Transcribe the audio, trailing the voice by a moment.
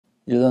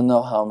You don't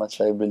know how much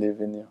I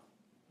believe in you.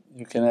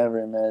 You can never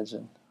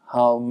imagine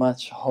how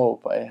much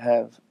hope I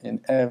have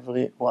in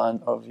every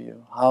one of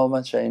you. How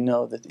much I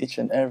know that each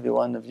and every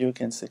one of you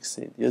can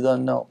succeed. You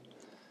don't know.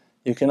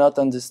 You cannot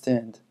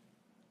understand.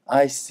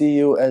 I see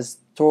you as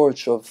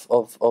torch of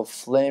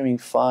flaming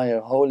fire,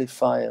 holy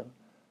fire,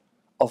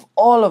 of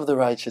all of the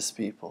righteous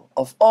people,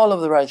 of all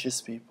of the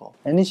righteous people.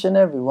 And each and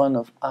every one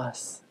of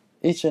us,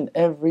 each and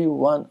every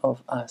one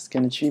of us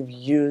can achieve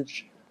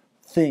huge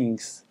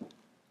things.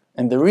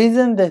 And the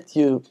reason that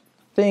you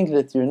think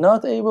that you're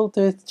not able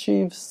to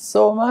achieve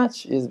so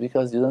much is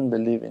because you don't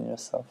believe in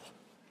yourself.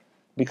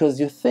 Because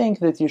you think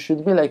that you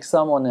should be like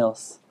someone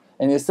else.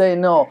 And you say,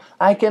 no,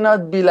 I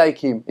cannot be like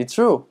him. It's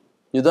true.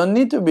 You don't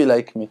need to be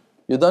like me.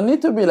 You don't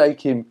need to be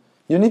like him.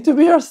 You need to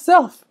be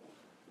yourself.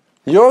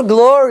 Your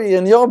glory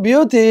and your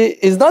beauty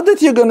is not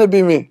that you're going to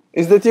be me.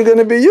 It's that you're going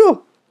to be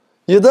you.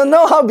 You don't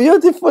know how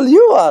beautiful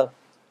you are.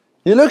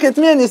 You look at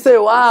me and you say,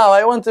 wow,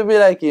 I want to be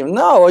like him.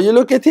 No, or you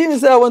look at him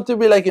and say, I want to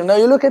be like him. No,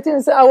 you look at him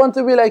and say, I want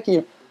to be like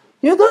him.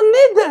 You don't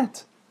need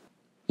that.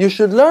 You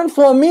should learn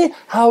from me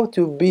how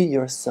to be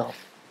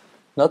yourself.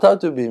 Not how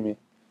to be me.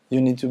 You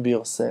need to be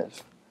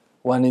yourself.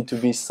 One need to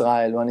be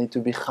Israel, one need to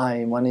be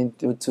Chaim, one need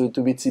to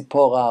be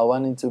Tzipora,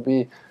 one need to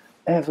be...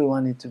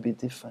 Everyone need to be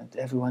different.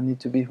 Everyone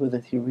need to be who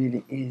that he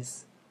really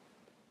is.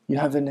 You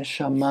have a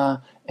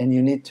neshama and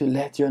you need to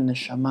let your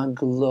neshama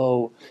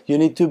glow. You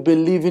need to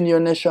believe in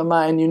your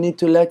neshama and you need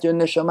to let your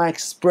neshama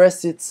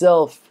express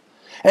itself.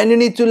 And you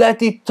need to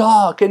let it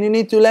talk, and you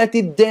need to let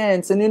it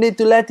dance, and you need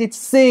to let it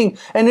sing,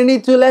 and you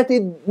need to let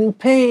it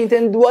paint,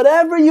 and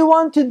whatever you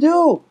want to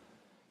do.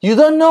 You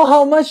don't know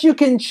how much you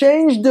can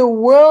change the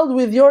world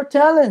with your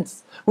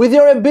talents, with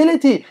your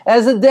ability.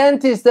 As a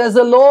dentist, as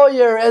a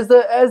lawyer, as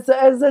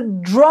a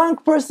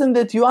drunk person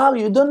that you are,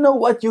 you don't know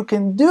what you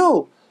can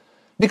do.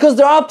 Because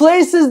there are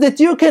places that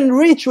you can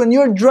reach when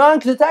you're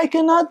drunk that I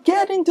cannot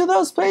get into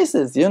those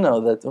places. You know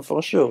that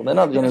for sure. They're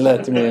not going to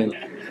let me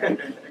in.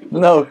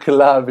 No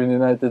club in the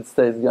United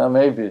States. Yeah,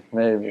 maybe.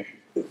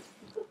 They're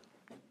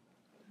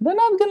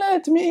not going to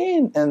let me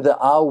in. And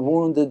there are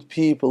wounded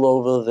people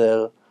over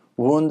there,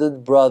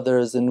 wounded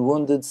brothers and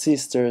wounded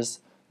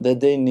sisters,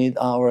 that they need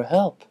our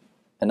help.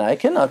 And I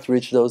cannot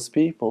reach those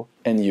people.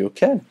 And you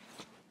can.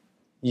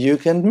 You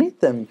can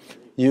meet them.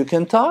 You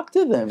can talk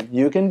to them.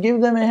 You can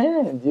give them a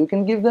hand. You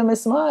can give them a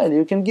smile.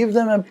 You can give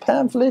them a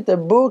pamphlet, a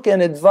book,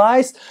 an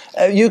advice.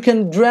 You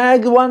can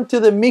drag one to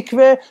the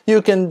mikveh.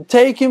 You can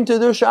take him to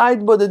do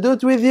shait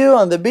bodedut with you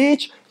on the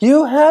beach.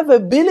 You have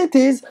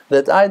abilities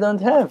that I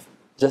don't have.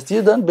 Just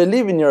you don't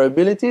believe in your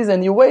abilities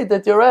and you wait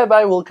that your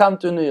rabbi will come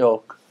to New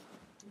York.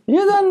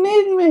 You don't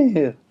need me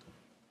here.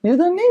 You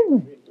don't need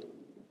me.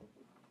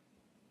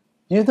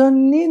 You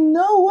don't need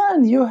no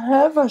one. You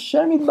have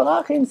HaShem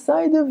Yitbarach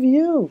inside of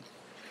you.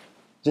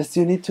 Just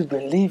you need to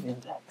believe in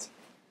that.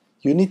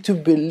 You need to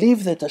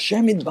believe that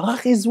HaShem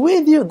Yitbarach is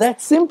with you.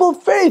 That simple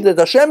faith that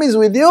HaShem is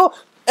with you.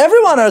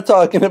 Everyone are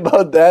talking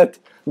about that.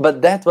 But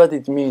that's what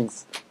it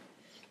means.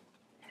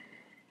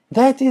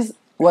 That is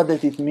what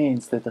it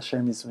means that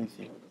HaShem is with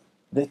you.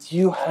 That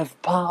you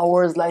have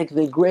powers like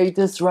the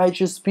greatest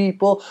righteous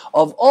people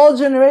of all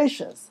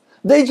generations.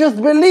 They just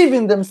believe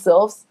in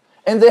themselves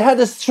and they had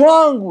a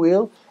strong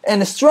will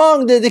and a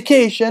strong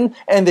dedication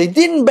and they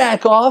didn't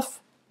back off.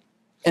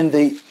 And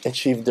they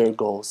achieved their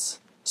goals.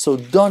 So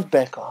don't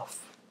back off.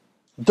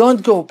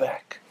 Don't go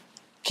back.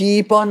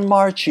 Keep on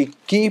marching.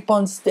 Keep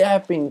on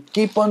stepping.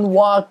 Keep on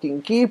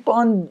walking. Keep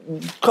on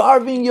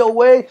carving your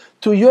way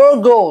to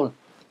your goal,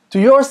 to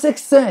your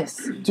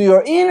success, to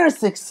your inner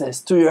success,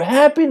 to your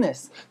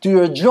happiness, to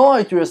your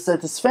joy, to your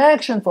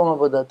satisfaction from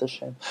Avodat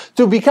Hashem.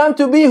 To be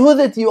who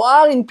that you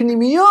are in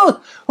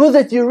Pnimiyut, who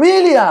that you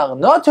really are,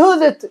 not who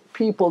that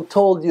people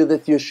told you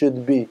that you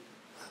should be.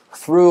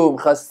 Frum,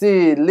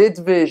 Chassid,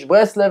 Litvish,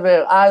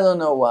 Breslever, I don't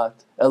know what.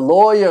 A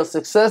lawyer,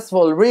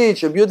 successful,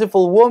 rich, a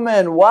beautiful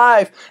woman,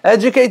 wife,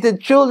 educated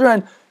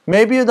children.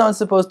 Maybe you don't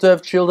supposed to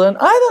have children.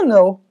 I don't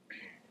know.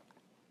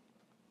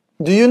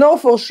 Do you know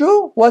for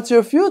sure what's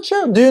your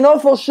future? Do you know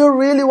for sure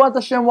really what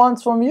Hashem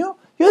wants from you?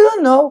 You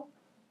don't know.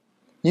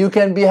 You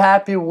can be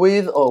happy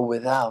with or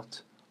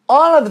without.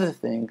 All of the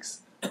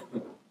things.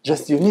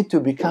 Just you need to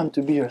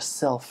be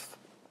yourself.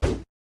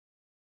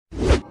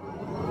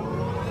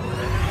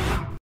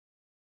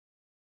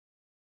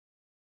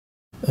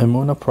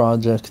 Emunah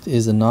Project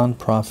is a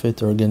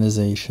non-profit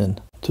organization.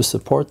 To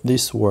support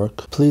this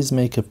work, please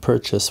make a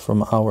purchase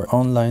from our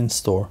online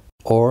store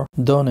or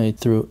donate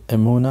through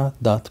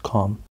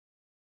emunah.com.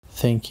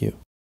 Thank you.